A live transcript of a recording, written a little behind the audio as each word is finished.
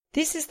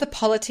This is the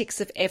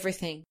Politics of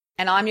Everything,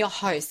 and I'm your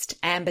host,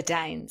 Amber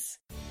Daines.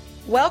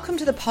 Welcome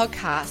to the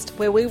podcast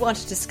where we want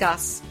to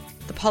discuss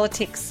the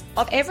politics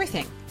of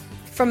everything,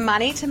 from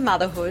money to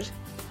motherhood,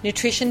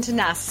 nutrition to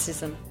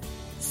narcissism,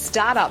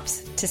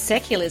 startups to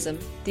secularism,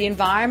 the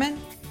environment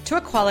to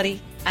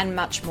equality, and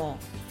much more.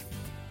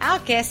 Our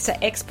guests are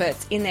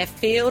experts in their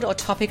field or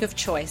topic of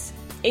choice,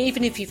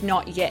 even if you've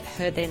not yet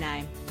heard their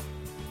name.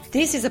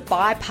 This is a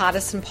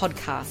bipartisan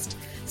podcast,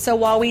 so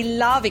while we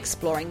love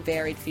exploring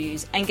varied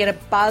views and get a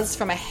buzz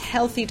from a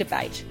healthy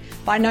debate,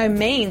 by no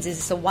means is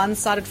this a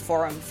one-sided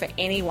forum for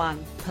any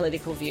one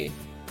political view.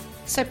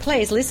 So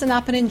please listen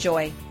up and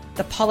enjoy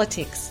the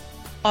politics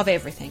of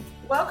everything.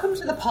 Welcome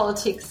to the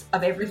Politics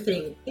of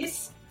Everything.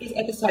 This is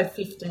episode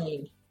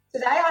 15.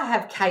 Today I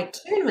have Kate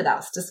Toon with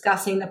us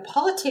discussing the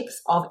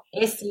politics of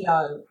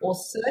SEO, or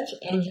search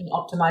engine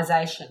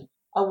optimization,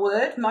 a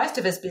word most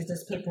of us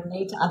business people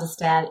need to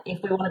understand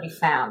if we want to be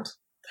found.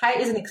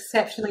 Kate is an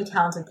exceptionally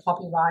talented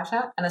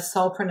copywriter and a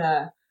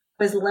solopreneur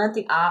who has learnt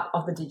the art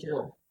of the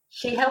digital.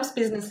 She helps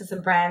businesses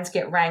and brands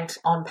get ranked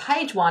on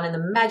page one in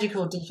the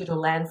magical digital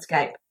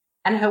landscape,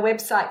 and her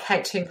website,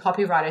 Kate Toon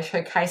Copywriter,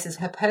 showcases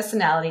her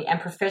personality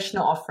and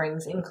professional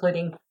offerings,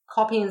 including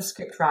copy and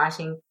script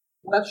writing,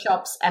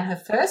 workshops, and her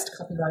first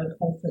copywriting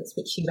conference,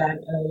 which she ran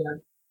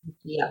earlier this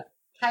year.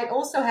 Kate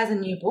also has a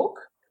new book,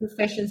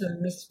 Confessions of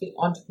a Misfit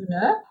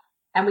Entrepreneur,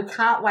 and we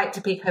can't wait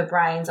to pick her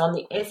brains on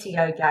the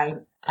SEO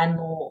game and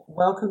more.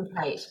 Welcome,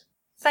 Kate.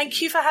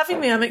 Thank you for having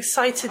me. I'm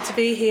excited to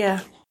be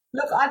here.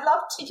 Look, I'd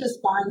love to just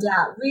find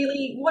out,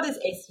 really, what is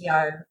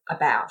SEO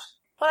about?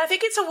 Well, I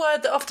think it's a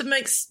word that often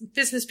makes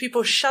business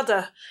people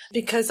shudder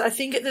because I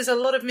think there's a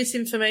lot of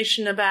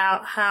misinformation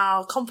about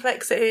how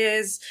complex it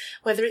is,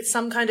 whether it's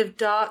some kind of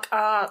dark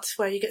art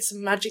where you get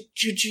some magic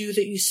juju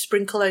that you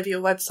sprinkle over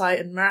your website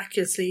and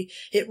miraculously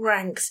it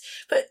ranks.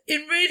 But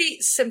in really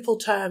simple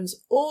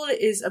terms, all it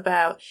is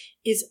about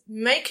is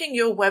making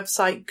your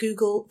website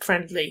Google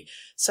friendly.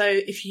 So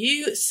if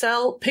you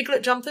sell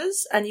piglet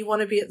jumpers and you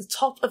want to be at the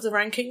top of the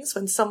rankings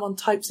when someone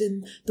types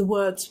in the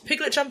words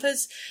piglet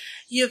jumpers,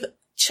 you've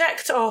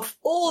checked off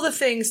all the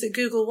things that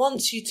Google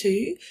wants you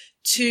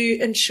to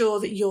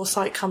ensure that your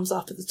site comes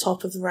up at the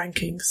top of the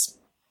rankings.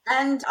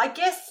 And I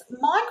guess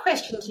my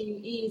question to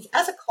you is,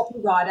 as a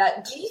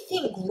copywriter, do you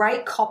think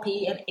great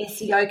copy and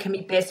SEO can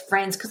be best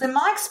friends? Because in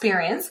my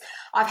experience,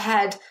 I've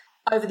had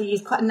over the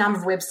years quite a number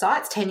of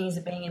websites, 10 years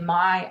of being in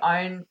my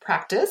own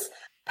practice,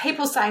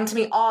 people saying to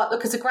me, oh,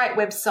 look, it's a great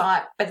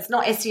website, but it's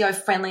not SEO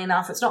friendly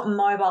enough. It's not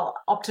mobile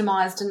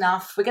optimized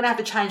enough. We're going to have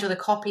to change all the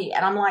copy.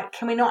 And I'm like,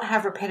 can we not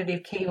have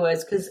repetitive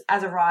keywords? Because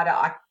as a writer,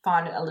 I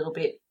find it a little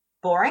bit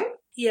boring.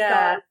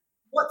 Yeah. So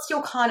what's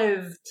your kind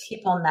of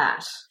tip on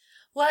that?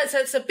 Well,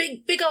 it's a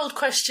big old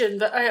question,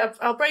 but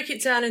I'll break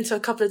it down into a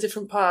couple of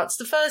different parts.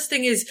 The first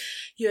thing is,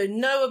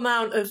 no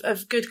amount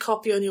of good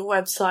copy on your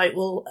website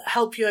will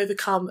help you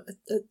overcome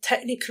a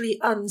technically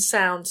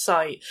unsound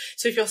site.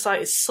 So if your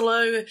site is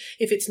slow,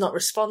 if it's not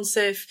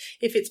responsive,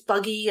 if it's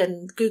buggy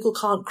and Google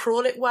can't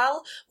crawl it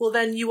well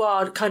then you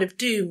are kind of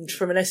doomed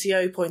from an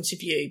SEO point of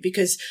view,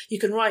 because you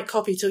can write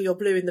copy till you're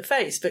blue in the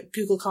face, but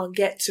Google can't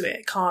get to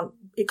it.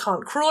 It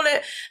can't crawl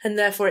it, and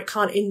therefore it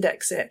can't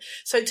index it.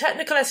 So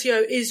technical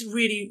SEO is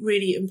really,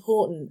 really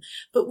important.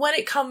 But when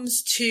it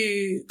comes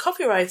to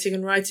copywriting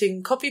and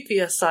writing copy for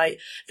your site,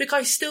 look,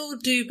 I still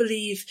do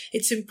believe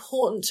it's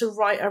important to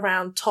write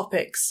around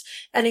topics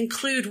and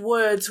include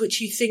words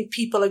which you think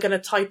people are going to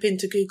type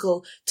into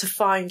Google to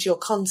find your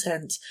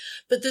content.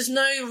 But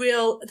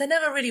there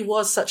never really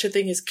was such a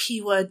thing as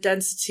keyword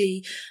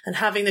density and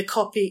having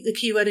the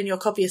keyword in your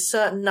copy a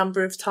certain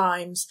number of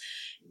times.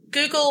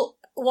 Google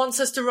wants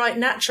us to write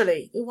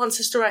naturally. It wants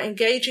us to write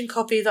engaging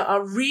copy that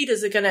our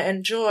readers are going to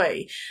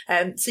enjoy.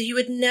 So you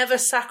would never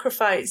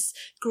sacrifice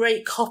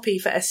great copy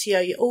for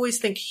SEO. You always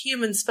think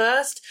humans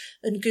first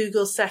and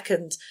Google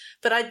second.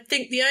 But I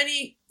think the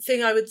only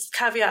thing I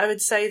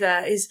would say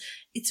there is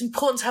it's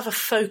important to have a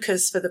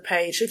focus for the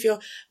page. If you're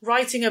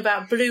writing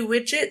about blue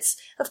widgets,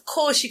 of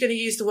course you're going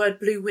to use the word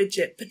blue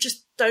widget, but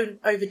just don't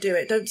overdo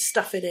it. Don't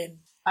stuff it in.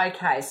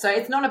 Okay, so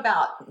it's not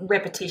about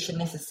repetition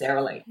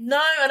necessarily.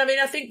 No, and I mean,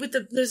 I think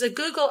there's a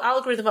Google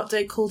algorithm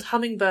update called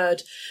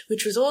Hummingbird,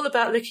 which was all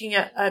about looking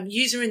at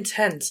user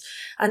intent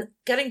and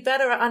getting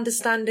better at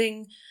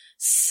understanding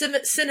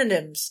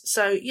synonyms.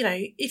 So,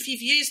 if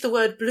you've used the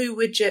word blue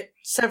widget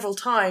several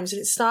times and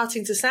it's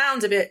starting to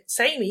sound a bit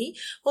samey,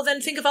 well,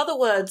 then think of other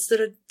words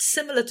that are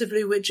similar to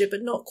blue widget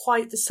but not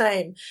quite the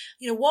same.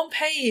 One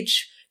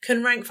page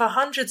can rank for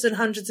hundreds and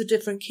hundreds of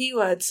different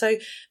keywords. So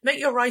make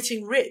your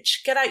writing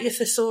rich, get out your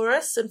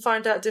thesaurus and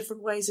find out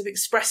different ways of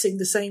expressing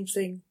the same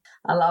thing.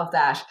 I love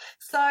that.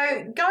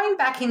 So going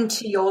back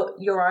into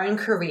your own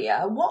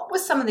career, what were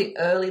some of the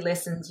early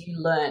lessons you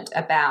learned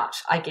about,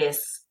 I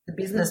guess, the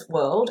business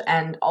world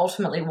and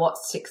ultimately what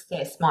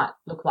success might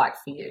look like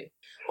for you?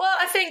 Well,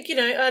 I think,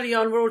 early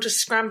on we're all just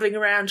scrambling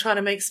around trying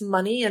to make some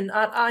money, and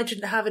I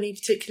didn't have any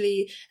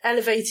particularly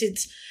elevated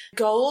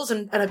goals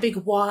and a big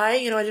why. I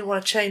didn't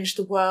want to change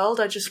the world.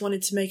 I just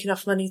wanted to make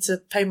enough money to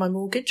pay my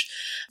mortgage.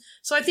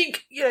 So I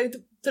think,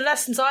 the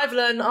lessons I've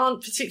learned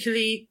aren't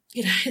particularly,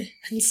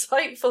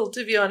 insightful,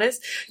 to be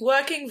honest.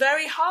 Working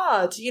very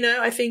hard.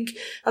 I think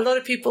a lot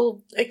of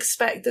people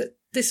expect that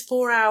this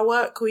 4-hour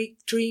work week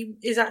dream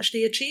is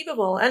actually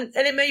achievable. And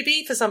it may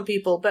be for some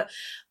people, but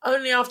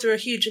only after a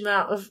huge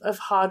amount of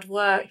hard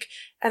work.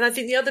 And I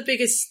think the other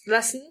biggest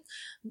lesson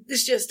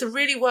is just to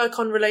really work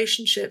on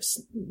relationships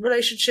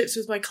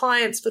with my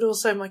clients, but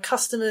also my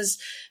customers,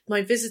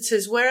 my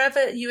visitors,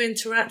 wherever you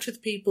interact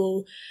with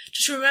people.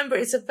 Just remember,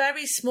 it's a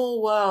very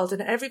small world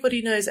and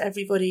everybody knows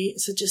everybody.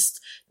 So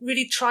just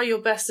really try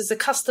your best as a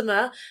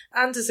customer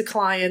and as a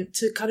client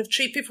to kind of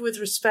treat people with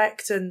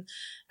respect. And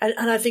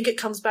I think it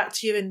comes back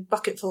to you in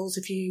bucketfuls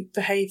if you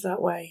behave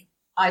that way.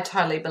 I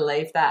totally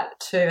believe that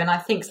too. And I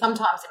think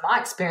sometimes in my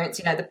experience,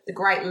 the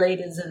great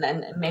leaders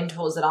and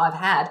mentors that I've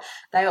had,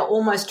 they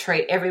almost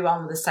treat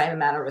everyone with the same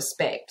amount of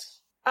respect.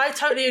 I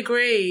totally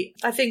agree.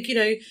 I think,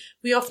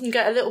 we often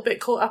get a little bit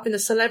caught up in the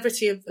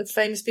celebrity of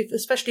famous people,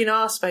 especially in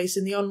our space,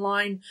 in the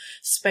online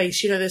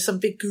space. There's some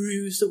big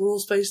gurus that we're all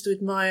supposed to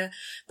admire.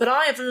 But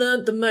I have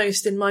learned the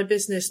most in my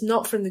business,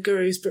 not from the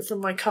gurus, but from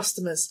my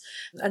customers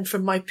and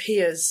from my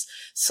peers.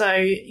 So,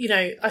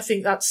 I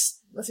think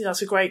that's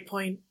a great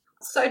point.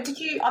 So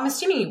I'm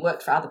assuming you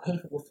worked for other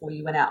people before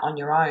you went out on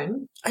your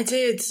own. I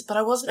did, but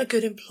I wasn't a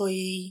good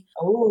employee.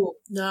 Oh.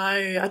 No,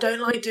 I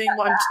don't like doing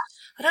what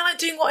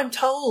I'm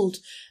told,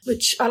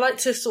 which I like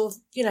to sort of,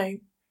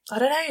 I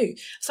don't know.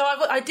 So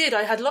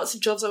I had lots of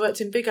jobs. I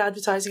worked in big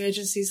advertising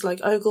agencies like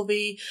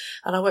Ogilvy,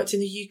 and I worked in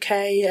the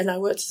UK, and I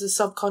worked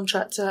as a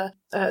contractor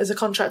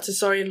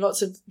in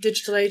lots of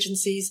digital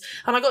agencies.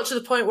 And I got to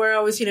the point where I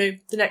was, the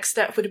next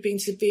step would have been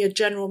to be a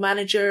general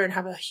manager and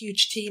have a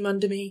huge team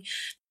under me.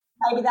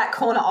 Maybe that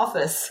corner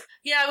office.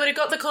 Yeah, I would have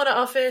got the corner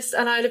office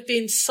and I'd have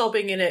been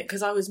sobbing in it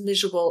because I was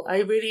miserable.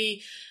 I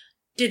really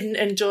didn't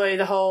enjoy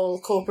the whole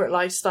corporate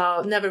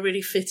lifestyle, never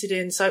really fitted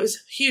in. So it was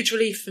a huge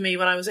relief for me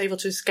when I was able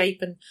to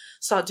escape and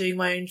start doing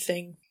my own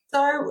thing.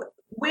 So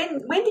when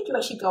did you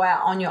actually go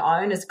out on your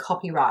own as a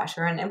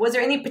copywriter? And was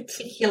there any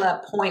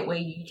particular point where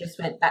you just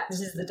went,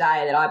 this is the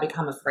day that I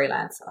become a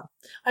freelancer?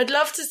 I'd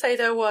love to say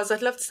there was.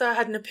 I'd love to say I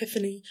had an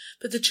epiphany.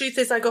 But the truth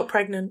is I got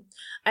pregnant.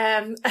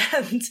 And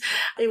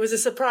it was a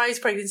surprise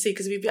pregnancy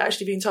because we'd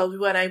actually been told we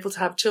weren't able to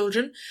have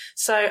children.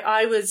 So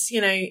I was,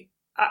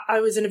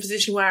 I was in a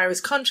position where I was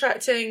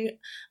contracting.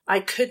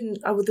 There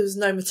was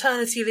no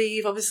maternity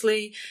leave,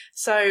 obviously.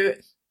 So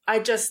I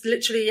just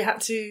literally had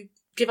to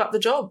give up the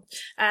job.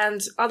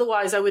 And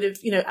otherwise I would have,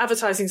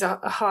 advertising's a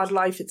hard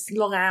life. It's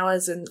long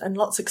hours and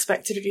lots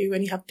expected of you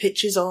when you have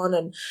pitches on.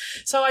 And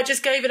so I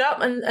just gave it up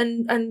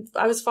and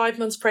I was 5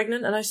 months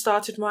pregnant and I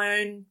started my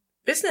own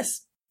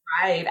business.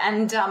 Right.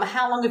 And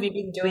how long have you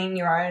been doing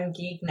your own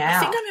gig now? I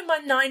think I'm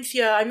in my 9th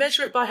year. I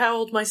measure it by how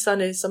old my son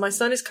is. So my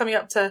son is coming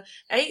up to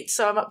 8.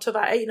 So I'm up to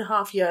about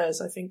 8.5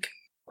 years, I think.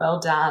 Well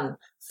done.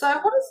 So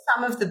what are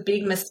some of the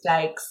big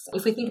mistakes,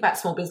 if we think about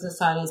small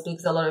business owners,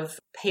 because a lot of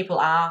people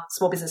are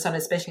small business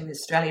owners, especially in the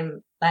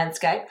Australian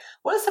landscape,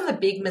 what are some of the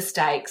big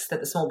mistakes that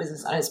the small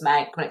business owners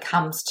make when it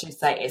comes to,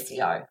 say,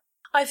 SEO?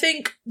 I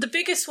think the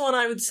biggest one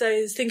I would say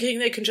is thinking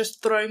they can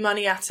just throw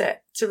money at it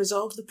to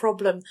resolve the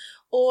problem,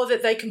 or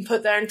that they can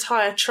put their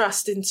entire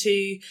trust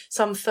into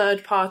some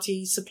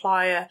third-party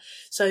supplier.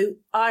 So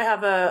I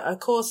have a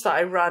course that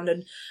I run,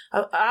 and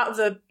out of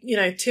the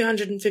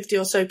 250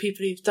 or so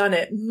people who've done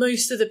it,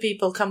 most of the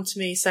people come to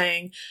me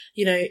saying,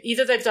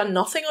 either they've done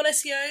nothing on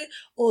SEO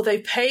or they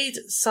paid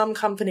some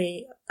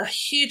company a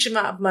huge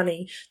amount of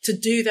money to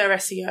do their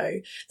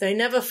SEO. They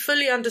never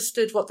fully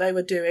understood what they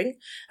were doing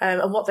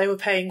and what they were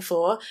paying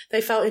for.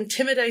 They felt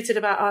intimidated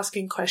about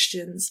asking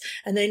questions,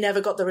 and they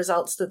never got the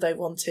results that they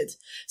wanted.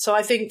 So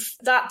I think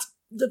that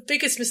the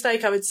biggest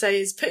mistake I would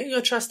say is putting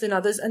your trust in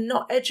others and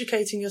not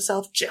educating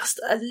yourself just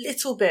a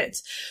little bit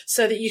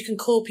so that you can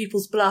call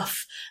people's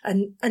bluff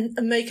and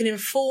make an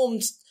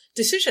informed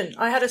decision.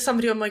 I had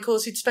somebody on my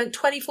course who'd spent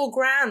 24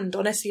 grand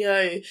on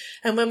SEO.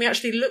 And when we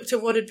actually looked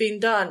at what had been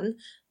done,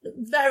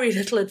 very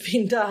little had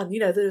been done.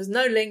 There was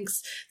no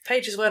links,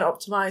 pages weren't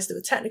optimized, there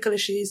were technical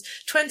issues,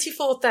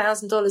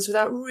 $24,000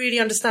 without really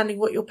understanding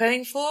what you're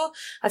paying for.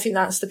 I think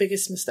that's the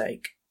biggest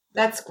mistake.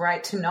 That's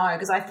great to know,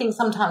 because I think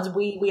sometimes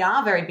we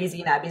are very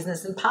busy in our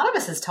business, and part of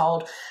us is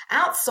told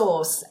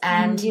outsource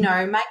and, make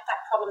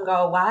that problem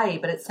go away.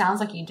 But it sounds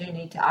like you do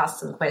need to ask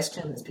some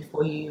questions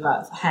before you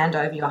hand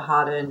over your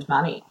hard-earned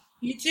money.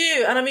 You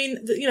do. And I mean,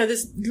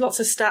 there's lots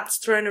of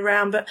stats thrown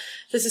around, but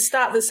there's a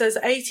stat that says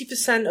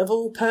 80% of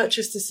all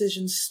purchase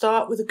decisions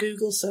start with a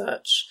Google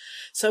search.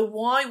 So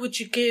why would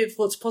you give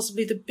what's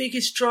possibly the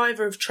biggest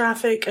driver of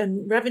traffic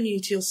and revenue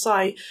to your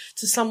site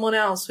to someone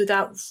else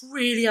without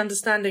really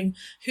understanding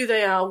who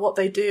they are, what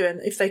they do,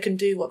 and if they can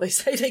do what they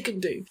say they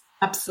can do?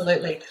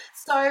 Absolutely.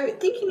 So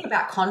thinking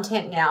about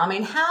content now, I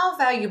mean, how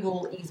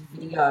valuable is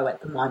video at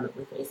the moment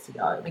with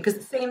SEO? Because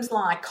it seems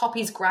like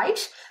copy's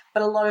great,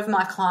 but a lot of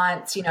my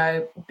clients,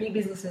 big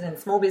businesses and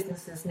small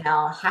businesses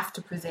now have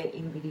to present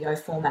in video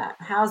format.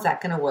 How is that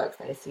going to work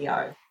for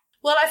SEO?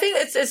 Well, I think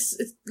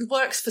it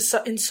works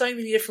in so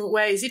many different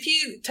ways. If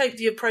you take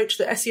the approach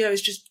that SEO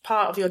is just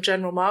part of your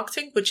general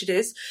marketing, which it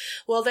is,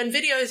 well, then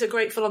videos are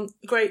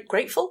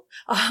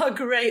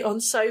great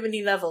on so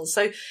many levels.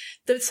 So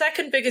the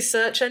second biggest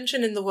search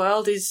engine in the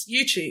world is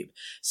YouTube.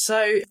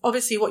 So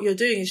obviously what you're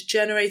doing is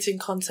generating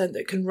content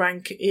that can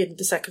rank in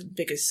the second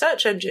biggest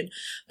search engine.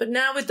 But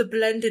now with the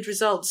blended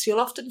results, you'll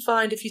often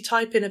find if you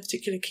type in a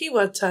particular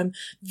keyword term,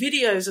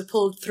 videos are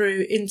pulled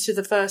through into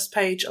the first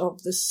page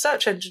of the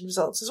search engine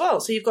results as well.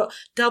 So you've got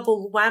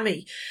double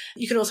whammy.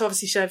 You can also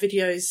obviously share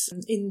videos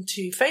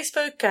into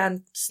Facebook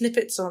and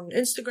snippets on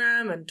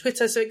Instagram and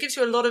Twitter. So it gives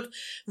you a lot of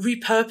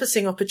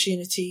repurposing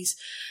opportunities.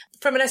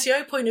 From an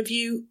SEO point of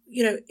view,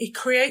 it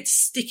creates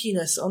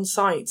stickiness on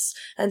sites.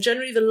 And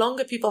generally, the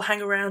longer people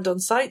hang around on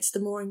sites, the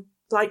more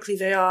likely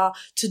they are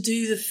to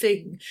do the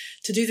thing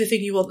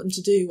you want them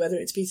to do, whether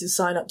it's be to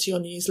sign up to your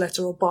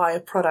newsletter or buy a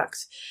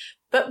product.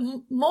 But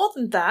more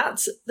than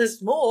that,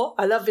 there's more.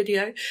 I love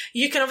video.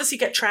 You can obviously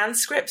get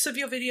transcripts of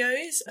your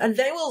videos, and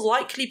they will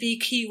likely be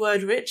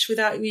keyword rich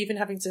without you even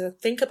having to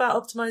think about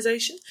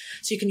optimization.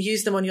 So you can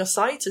use them on your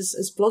site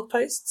as blog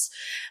posts.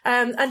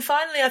 And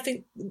finally, I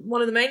think one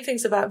of the main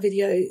things about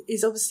video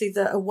is obviously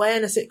the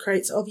awareness it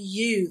creates of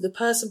you, the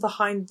person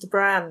behind the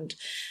brand.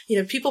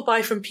 People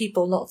buy from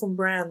people, not from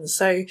brands.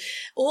 So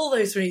all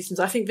those reasons,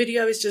 I think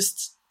video is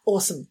just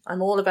awesome.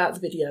 I'm all about the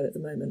video at the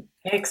moment.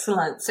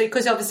 Excellent. So,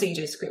 because obviously you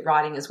do script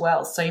writing as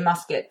well, so you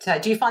must get,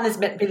 do you find there's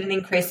been an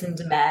increase in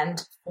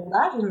demand for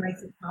that in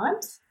recent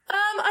times?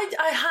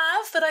 I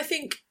have, but I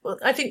think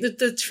that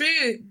the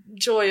true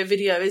joy of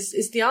video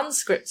is the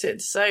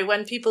unscripted. So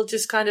when people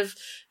just kind of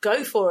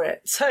go for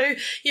it. So,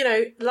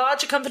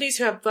 larger companies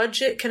who have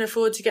budget can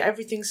afford to get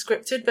everything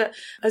scripted. But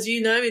as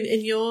you know,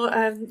 in your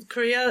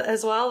career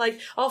as well, like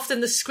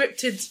often the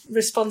scripted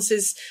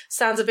responses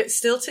sounds a bit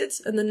stilted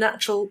and the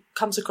natural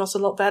comes across a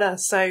lot better.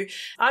 So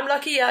I'm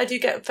lucky. Yeah, I do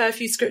get a fair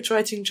few script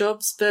writing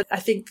jobs, but I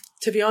think,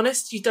 to be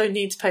honest, you don't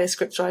need to pay a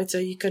script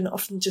writer. You can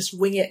often just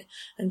wing it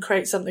and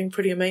create something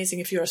pretty amazing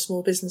if you're a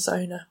small business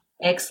owner.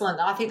 Excellent.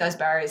 I think those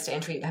barriers to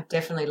entry have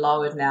definitely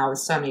lowered now with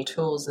so many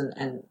tools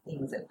and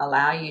things that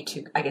allow you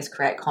to, I guess,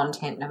 create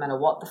content no matter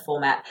what the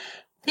format.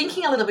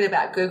 Thinking a little bit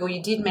about Google,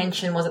 you did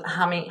mention, was it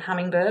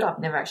Hummingbird? I've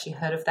never actually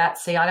heard of that.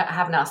 See, I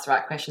haven't asked the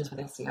right questions with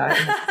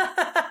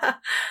SEO.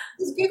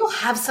 Does Google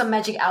have some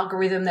magic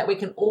algorithm that we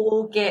can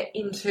all get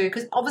into?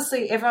 Because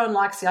obviously everyone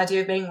likes the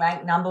idea of being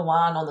ranked number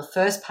one on the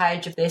first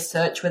page of their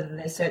search, whether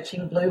they're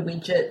searching blue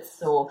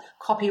widgets or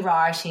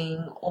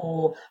copywriting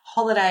or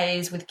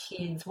holidays with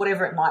kids,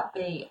 whatever it might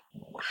be.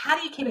 How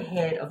do you keep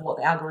ahead of what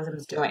the algorithm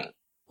is doing?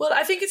 Well,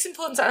 I think it's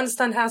important to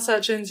understand how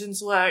search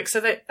engines work.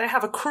 So they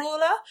have a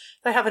crawler,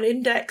 they have an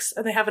index,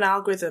 and they have an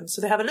algorithm.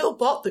 So they have a little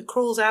bot that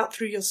crawls out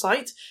through your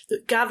site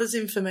that gathers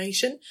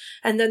information,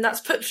 and then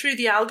that's put through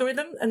the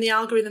algorithm, and the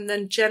algorithm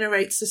then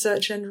generates the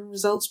search engine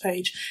results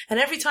page. And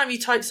every time you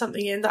type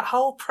something in, that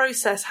whole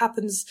process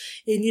happens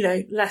in,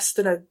 less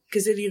than a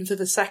gazillionth of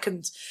a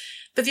second.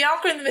 But the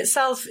algorithm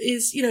itself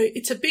is,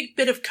 it's a big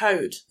bit of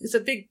code. It's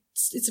a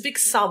big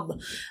sum,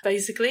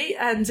 basically,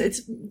 and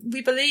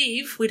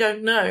we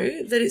don't know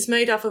that it's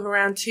made up of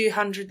around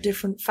 200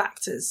 different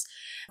factors.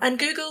 And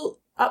Google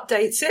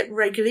updates it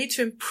regularly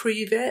to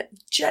improve it,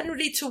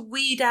 generally to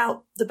weed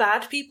out the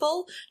bad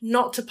people,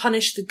 not to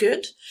punish the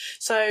good.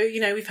 So,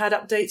 we've had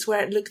updates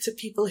where it looked at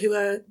people who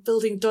are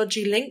building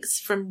dodgy links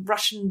from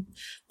Russian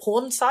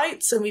porn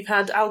sites, and we've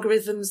had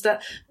algorithms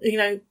that,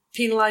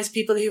 penalize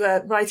people who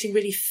are writing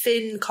really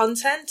thin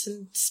content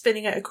and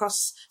spinning it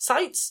across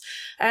sites.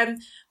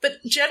 But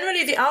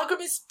generally the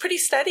algorithm is pretty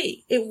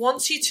steady. It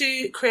wants you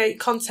to create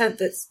content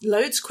that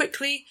loads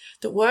quickly,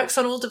 that works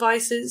on all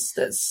devices,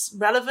 that's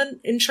relevant,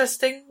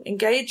 interesting,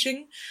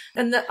 engaging,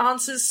 and that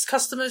answers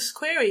customers'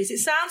 queries. It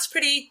sounds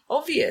pretty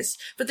obvious,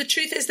 but the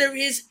truth is there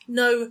is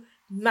no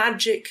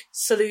magic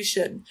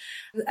solution.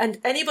 And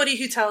anybody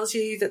who tells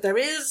you that there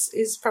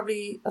is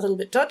probably a little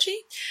bit dodgy.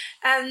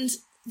 And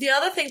the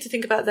other thing to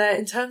think about there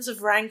in terms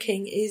of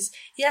ranking is,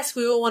 yes,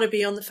 we all want to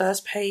be on the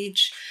first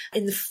page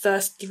in the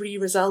first 3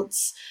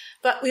 results,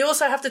 but we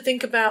also have to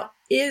think about,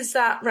 is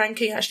that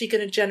ranking actually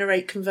going to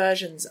generate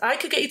conversions? I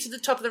could get you to the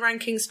top of the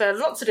rankings for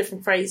lots of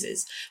different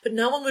phrases, but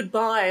no one would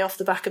buy off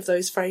the back of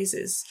those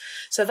phrases.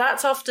 So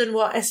that's often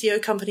what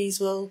SEO companies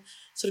will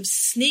sort of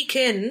sneak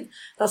in.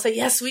 They'll say,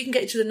 yes, we can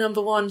get you to the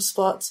number 1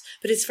 spot,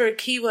 but it's for a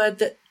keyword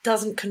that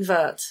doesn't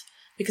convert,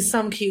 because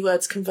some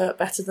keywords convert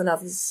better than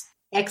others.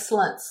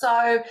 Excellent.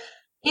 So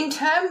in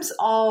terms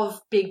of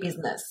big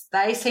business,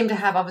 they seem to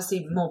have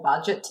obviously more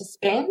budget to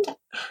spend.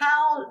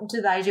 How do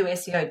they do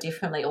SEO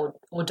differently or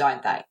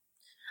don't they?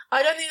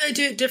 I don't think they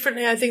do it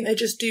differently. I think they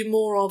just do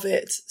more of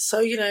it.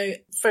 So,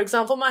 for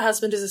example, my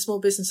husband is a small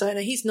business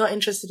owner. He's not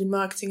interested in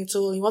marketing at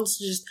all. He wants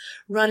to just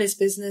run his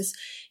business.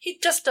 He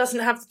just doesn't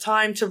have the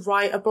time to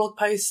write a blog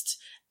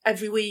post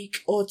every week,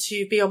 or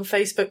to be on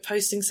Facebook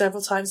posting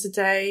several times a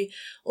day,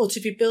 or to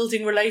be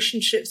building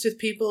relationships with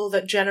people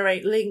that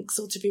generate links,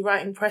 or to be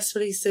writing press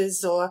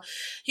releases, or,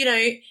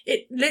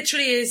 it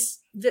literally is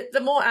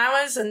the more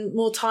hours and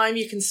more time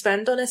you can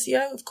spend on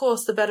SEO, of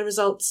course, the better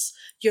results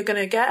you're going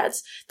to get.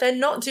 They're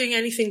not doing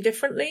anything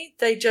differently.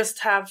 They just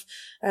have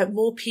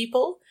more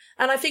people.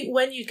 And I think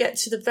when you get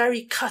to the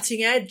very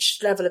cutting edge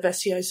level of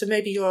SEO, so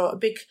maybe you're a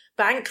big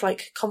bank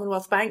like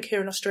Commonwealth Bank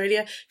here in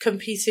Australia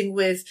competing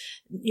with,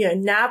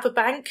 NAB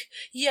Bank.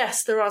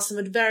 Yes, there are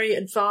some very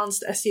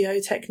advanced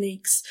SEO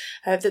techniques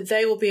that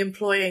they will be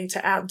employing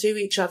to outdo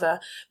each other.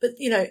 But,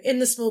 in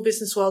the small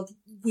business world,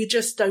 we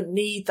just don't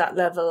need that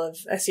level of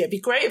SEO. It'd be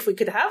great if we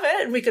could have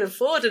it and we could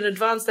afford an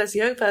advanced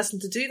SEO person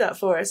to do that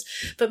for us.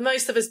 But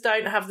most of us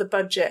don't have the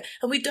budget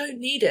and we don't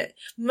need it.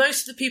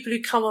 Most of the people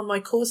who come on my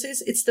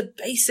courses, it's the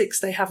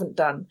basics they haven't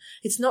done.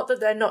 It's not that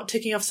they're not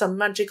ticking off some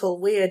magical,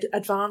 weird,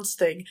 advanced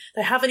thing.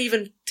 They haven't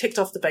even ticked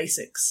off the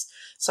basics.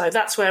 So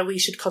that's where we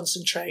should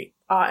concentrate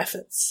our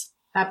efforts.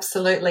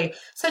 Absolutely.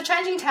 So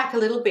changing tack a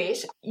little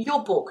bit,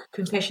 your book,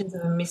 Confessions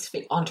of a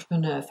Misfit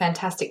Entrepreneur,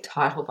 fantastic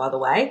title, by the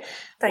way.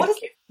 Thank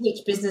you.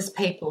 Teach business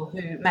people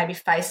who maybe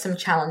face some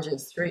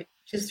challenges through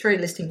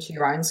listening to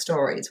your own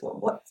stories?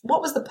 What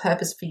was the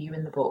purpose for you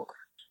in the book?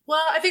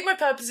 Well, I think my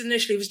purpose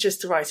initially was just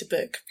to write a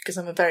book because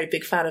I'm a very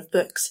big fan of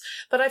books.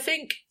 But I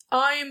think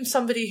I'm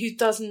somebody who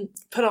doesn't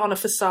put on a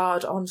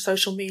facade on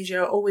social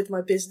media or with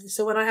my business.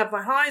 So when I have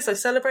my highs, I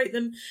celebrate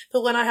them.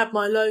 But when I have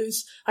my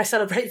lows, I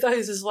celebrate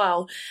those as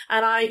well.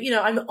 And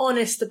I'm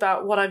honest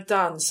about what I've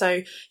done.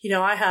 So,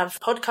 I have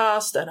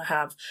podcasts and I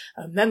have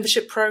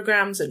membership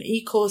programs and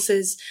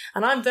e-courses.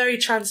 And I'm very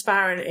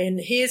transparent in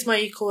here's my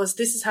e-course.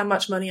 This is how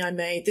much money I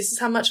made. This is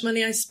how much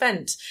money I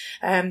spent.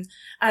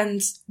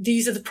 And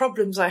these are the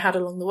problems I had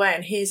along the way.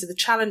 And here's the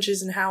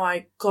challenges and how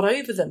I got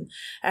over them.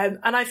 And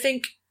I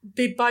think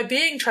by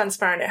being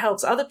transparent, it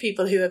helps other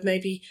people who have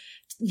maybe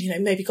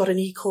got an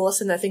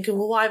e-course and they're thinking,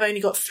 well, why have I only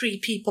got 3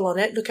 people on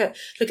it? Look at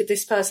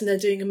this person. They're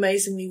doing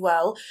amazingly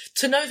well.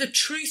 To know the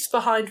truth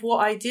behind what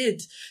I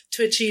did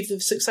to achieve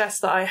the success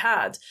that I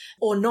had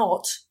or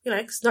not,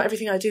 because not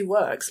everything I do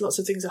works. Lots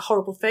of things are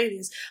horrible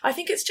failures. I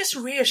think it's just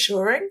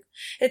reassuring.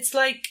 It's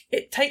like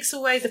it takes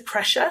away the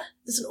pressure.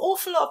 There's an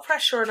awful lot of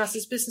pressure on us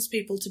as business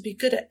people to be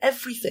good at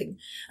everything,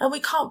 and we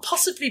can't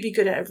possibly be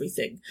good at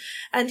everything.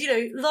 And,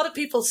 a lot of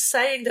people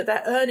saying that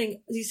they're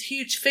earning these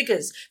huge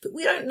figures, but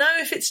we don't know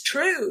if it's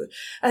true,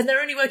 and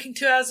they're only working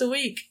 2 hours a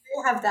week.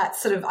 You have that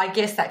sort of, I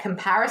guess, that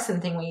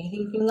comparison thing where you're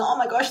thinking, oh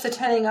my gosh, they're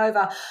turning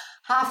over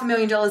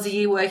 $500,000 a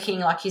year working,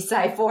 like you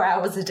say, 4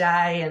 hours a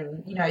day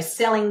and,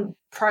 selling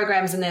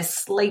programs in their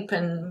sleep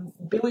and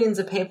billions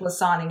of people are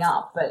signing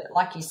up. But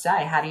like you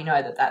say, how do you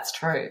know that that's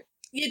true?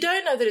 You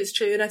don't know that it's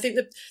true. And I think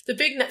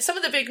some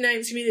of the big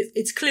names,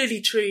 it's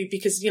clearly true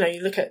because, you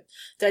look at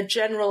their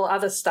general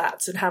other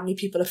stats and how many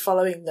people are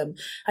following them.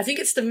 I think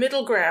it's the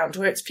middle ground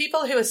where it's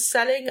people who are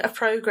selling a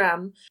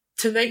program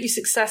to make you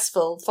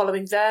successful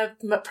following their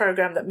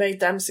program that made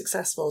them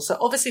successful. So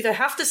obviously they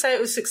have to say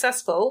it was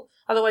successful.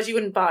 Otherwise you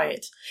wouldn't buy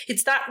it.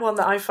 It's that one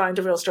that I find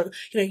a real struggle.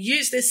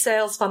 Use this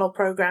sales funnel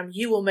program.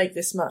 You will make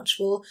this much.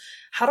 Well,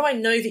 how do I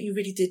know that you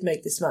really did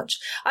make this much?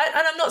 And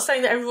I'm not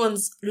saying that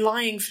everyone's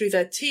lying through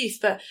their teeth,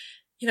 but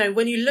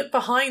when you look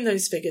behind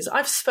those figures,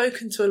 I've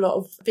spoken to a lot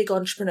of big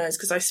entrepreneurs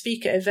because I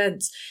speak at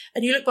events,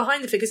 and you look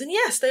behind the figures and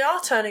yes, they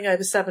are turning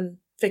over 7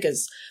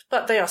 figures,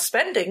 but they are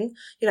spending,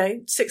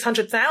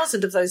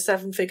 600,000 of those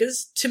 7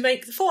 figures to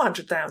make the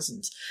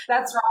 400,000.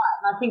 That's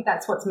right. And I think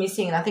that's what's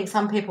missing. And I think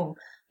some people,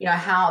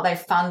 how they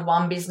fund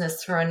one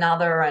business through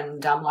another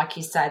and, like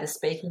you say, the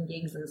speaking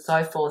gigs and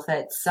so forth,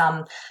 it's,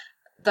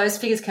 those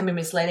figures can be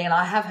misleading. And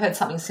I have heard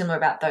something similar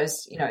about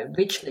those,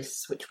 rich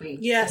lists, which we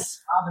have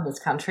in this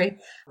country,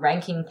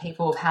 ranking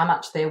people of how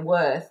much they're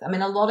worth. I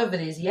mean, a lot of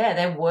it is,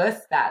 they're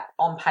worth that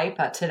on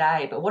paper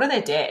today, but what are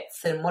their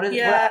debts and what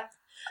are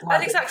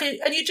and exactly.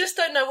 And you just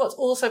don't know what's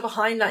also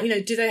behind that.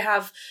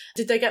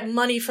 Did they get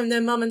money from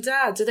their mum and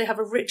dad? Do they have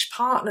a rich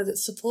partner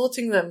that's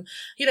supporting them?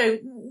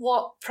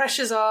 What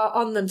pressures are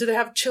on them? Do they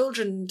have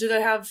children? Do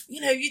they have,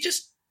 you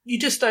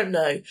just don't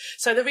know.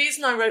 So the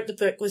reason I wrote the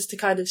book was to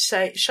kind of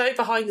show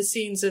behind the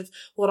scenes of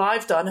what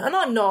I've done. And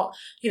I'm not,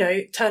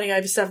 turning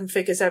over 7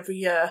 figures every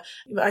year.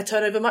 I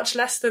turn over much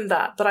less than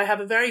that, but I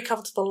have a very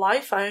comfortable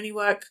life. I only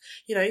work,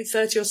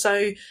 30 or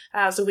so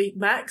hours a week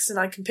max, and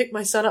I can pick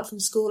my son up from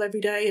school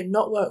every day and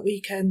not work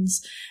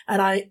weekends.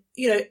 And I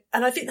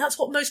think that's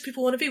what most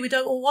people want to be. We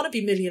don't all want to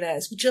be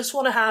millionaires. We just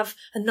want to have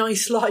a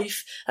nice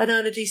life and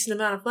earn a decent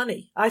amount of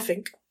money, I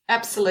think.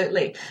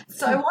 Absolutely.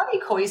 So why do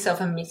you call yourself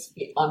a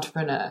misfit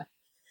entrepreneur?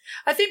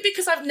 I think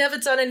because I've never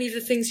done any of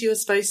the things you're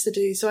supposed to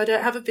do. So I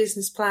don't have a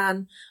business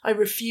plan. I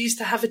refuse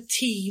to have a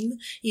team,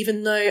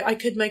 even though I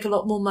could make a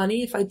lot more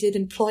money if I did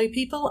employ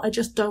people. I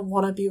just don't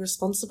want to be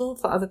responsible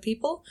for other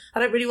people. I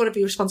don't really want to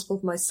be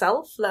responsible for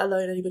myself, let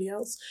alone anybody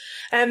else.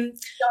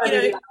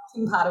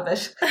 Part of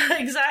it.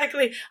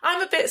 Exactly.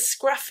 I'm a bit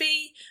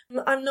scruffy.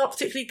 I'm not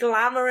particularly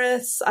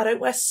glamorous. I don't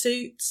wear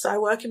suits. I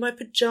work in my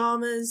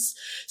pajamas.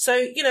 So,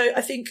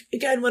 I think,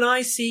 again, when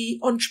I see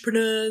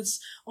entrepreneurs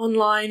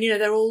online,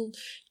 they're all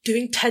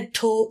doing TED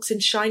Talks in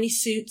shiny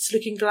suits,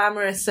 looking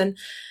glamorous. And,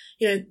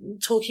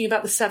 talking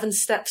about the 7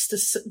 steps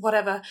to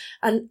whatever.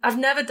 And I've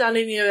never done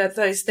any of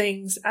those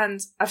things, and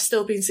I've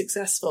still been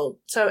successful.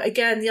 So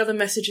again, the other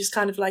message is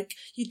kind of like,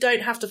 you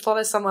don't have to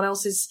follow someone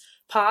else's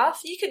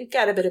path. You can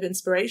get a bit of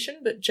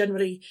inspiration, but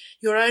generally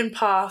your own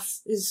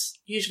path is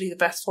usually the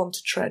best one to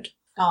tread.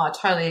 Oh, I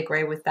totally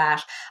agree with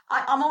that.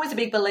 I'm always a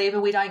big believer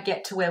we don't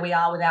get to where we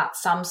are without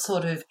some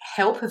sort of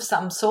help of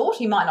some sort.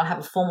 You might not have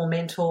a formal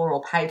mentor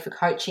or paid for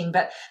coaching,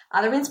 but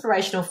are there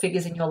inspirational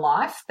figures in your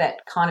life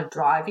that kind of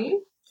drive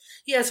you?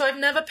 Yeah, so I've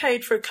never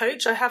paid for a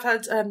coach. I have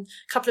had a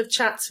couple of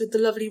chats with the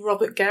lovely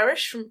Robert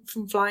Garish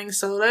from Flying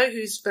Solo,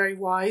 who's very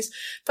wise.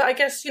 But I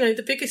guess,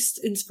 the biggest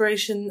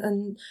inspiration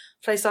and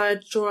place I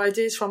draw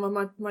ideas from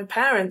are my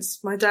parents.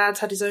 My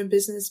dad's had his own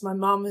business. My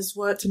mum has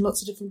worked in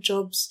lots of different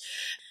jobs.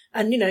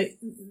 And,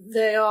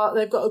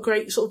 they've got a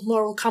great sort of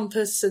moral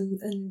compass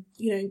and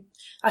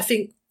I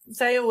think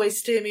they always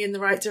steer me in the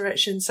right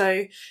direction.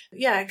 So,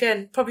 yeah,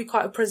 again, probably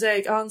quite a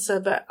prosaic answer,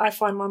 but I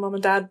find my mum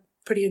and dad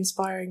pretty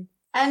inspiring.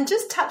 And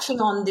just touching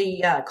on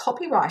the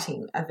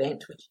copywriting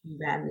event which you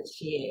ran this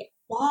year,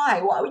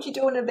 why would you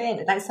do an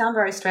event? They sound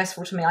very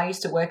stressful to me. I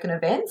used to work in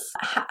events.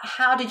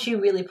 How did you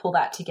really pull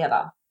that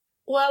together?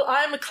 Well,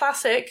 I'm a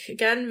classic,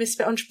 again,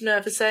 misfit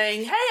entrepreneur for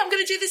saying, hey, I'm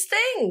going to do this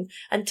thing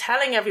and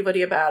telling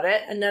everybody about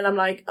it. And then I'm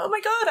like, oh my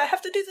God, I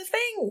have to do the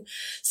thing.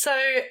 So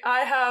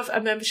I have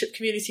a membership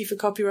community for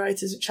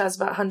copywriters, which has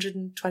about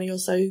 120 or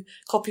so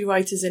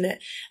copywriters in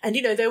it. And,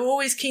 they were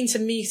always keen to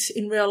meet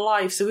in real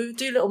life. So we would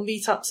do little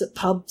meetups at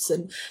pubs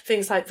and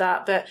things like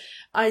that. But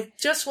I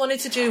just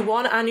wanted to do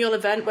one annual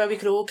event where we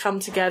could all come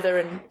together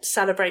and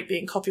celebrate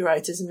being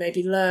copywriters and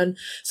maybe learn.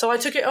 So I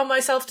took it on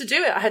myself to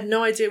do it. I had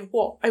no idea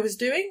what I was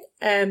doing.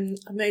 I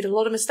made a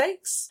lot of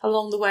mistakes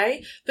along the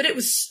way, but it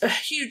was a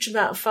huge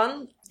amount of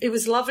fun. It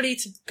was lovely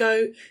to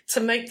go to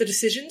make the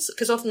decisions,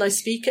 because often I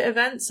speak at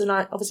events and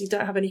I obviously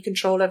don't have any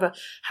control over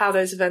how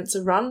those events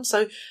are run.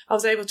 So I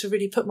was able to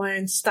really put my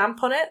own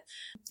stamp on it.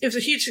 It was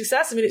a huge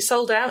success. I mean, it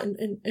sold out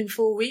in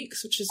 4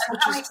 weeks, How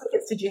many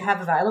tickets did you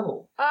have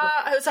available?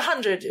 It was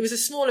 100. It was a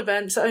small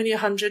event, so only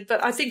 100,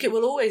 but I think it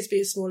will always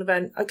be a small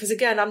event because,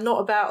 again, I'm not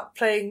about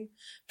playing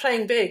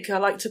big. I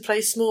like to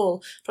play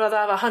small. I'd rather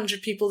have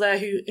 100 people there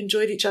who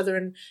enjoyed each other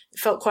and it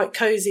felt quite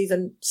cozy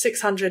than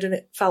 600 and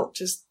it felt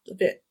just a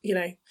bit,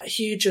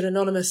 huge and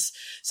anonymous.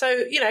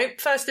 So,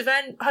 first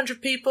event,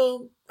 100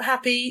 people,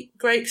 happy,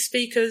 great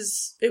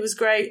speakers. It was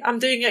great. I'm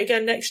doing it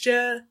again next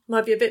year.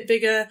 Might be a bit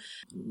bigger,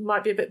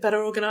 might be a bit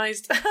better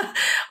organised.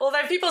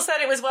 Although people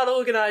said it was well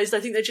organised, I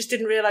think they just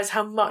didn't realise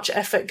how much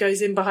effort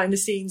goes in behind the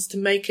scenes to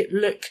make it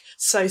look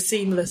so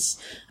seamless.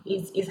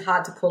 It's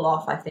hard to pull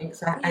off, I think.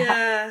 So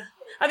yeah.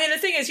 I mean, the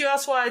thing is, you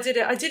asked why I did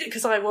it. I did it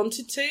because I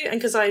wanted to and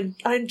because I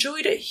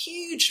enjoyed it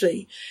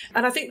hugely.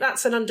 And I think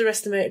that's an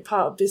underestimated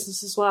part of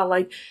business as well.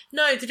 Like,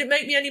 no, did it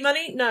make me any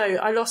money? No,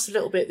 I lost a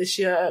little bit this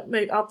year.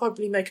 Maybe I'll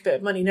probably make a bit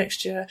of money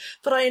next year.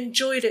 But I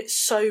enjoyed it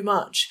so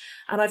much.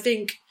 And I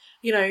think,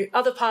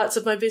 other parts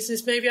of my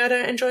business, maybe I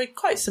don't enjoy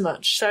quite so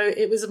much. So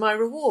it was my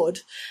reward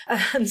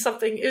and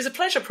it was a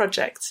pleasure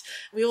project.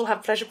 We all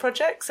have pleasure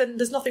projects and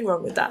there's nothing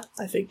wrong with that,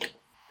 I think.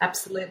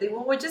 Absolutely.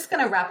 Well, we're just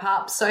going to wrap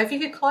up. So if you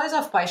could close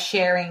off by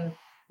sharing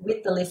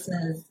with the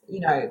listeners,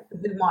 who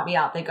might be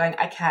out there going,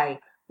 okay,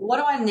 what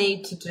do I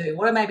need to do?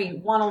 What are maybe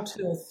 1 or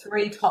 2 or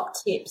 3 top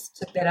tips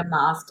to better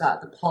master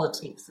the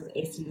politics of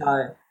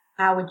SEO?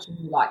 How would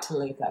you like to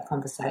leave that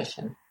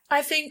conversation?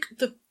 I think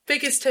the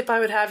biggest tip I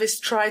would have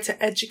is try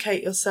to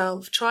educate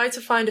yourself. Try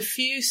to find a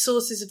few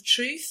sources of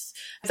truth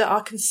that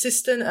are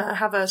consistent and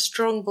have a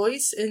strong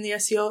voice in the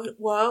SEO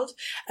world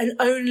and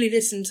only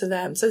listen to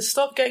them. So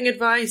stop getting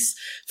advice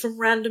from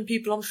random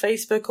people on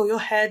Facebook or your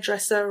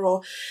hairdresser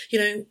or,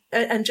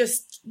 and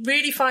just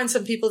really find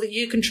some people that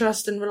you can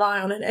trust and rely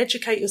on and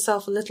educate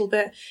yourself a little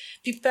bit.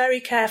 Be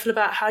very careful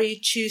about how you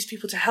choose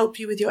people to help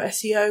you with your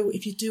SEO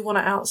if you do want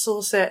to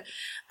outsource it.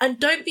 And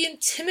don't be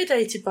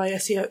intimidated by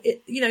SEO.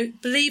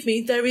 Believe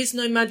me, there is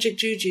no magic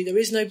juju. There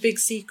is no big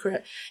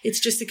secret. It's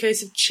just a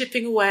case of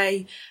chipping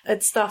away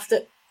at stuff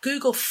that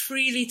Google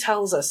freely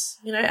tells us.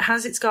 It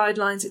has its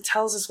guidelines. It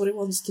tells us what it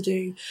wants to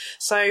do.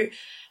 So,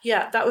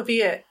 yeah, that would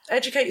be it.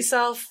 Educate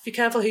yourself. Be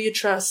careful who you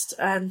trust.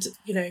 And,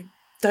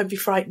 don't be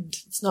frightened.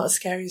 It's not as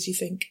scary as you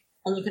think.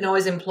 And you can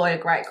always employ a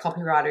great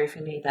copywriter if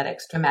you need that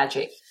extra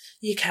magic.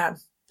 You can.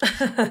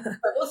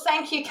 Well,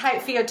 thank you,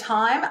 Kate, for your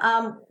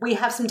time. We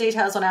have some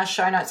details on our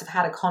show notes of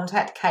how to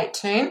contact Kate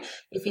Toon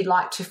if you'd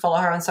like to follow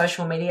her on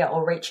social media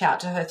or reach out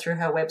to her through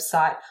her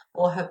website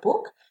or her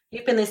book.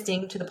 You've been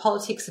listening to The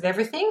Politics of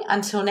Everything.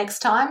 Until next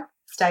time,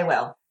 stay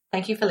well.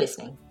 Thank you for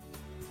listening.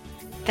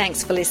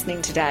 Thanks for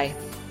listening today.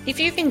 If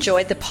you've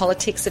enjoyed The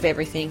Politics of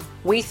Everything,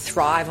 we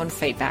thrive on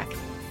feedback.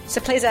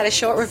 So please add a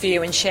short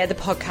review and share the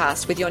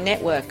podcast with your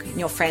network and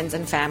your friends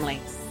and family.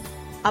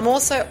 I'm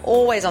also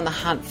always on the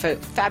hunt for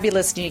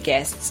fabulous new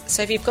guests,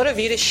 so if you've got a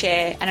view to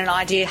share and an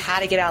idea how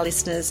to get our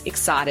listeners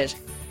excited,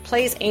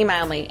 please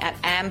email me at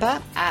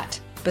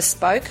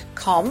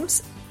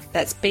amber@bespokecomms,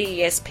 that's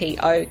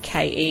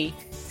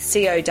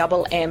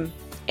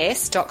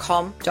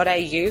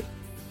BESPOKECOMMS.com.au,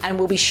 and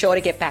we'll be sure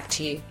to get back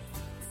to you.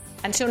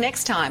 Until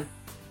next time.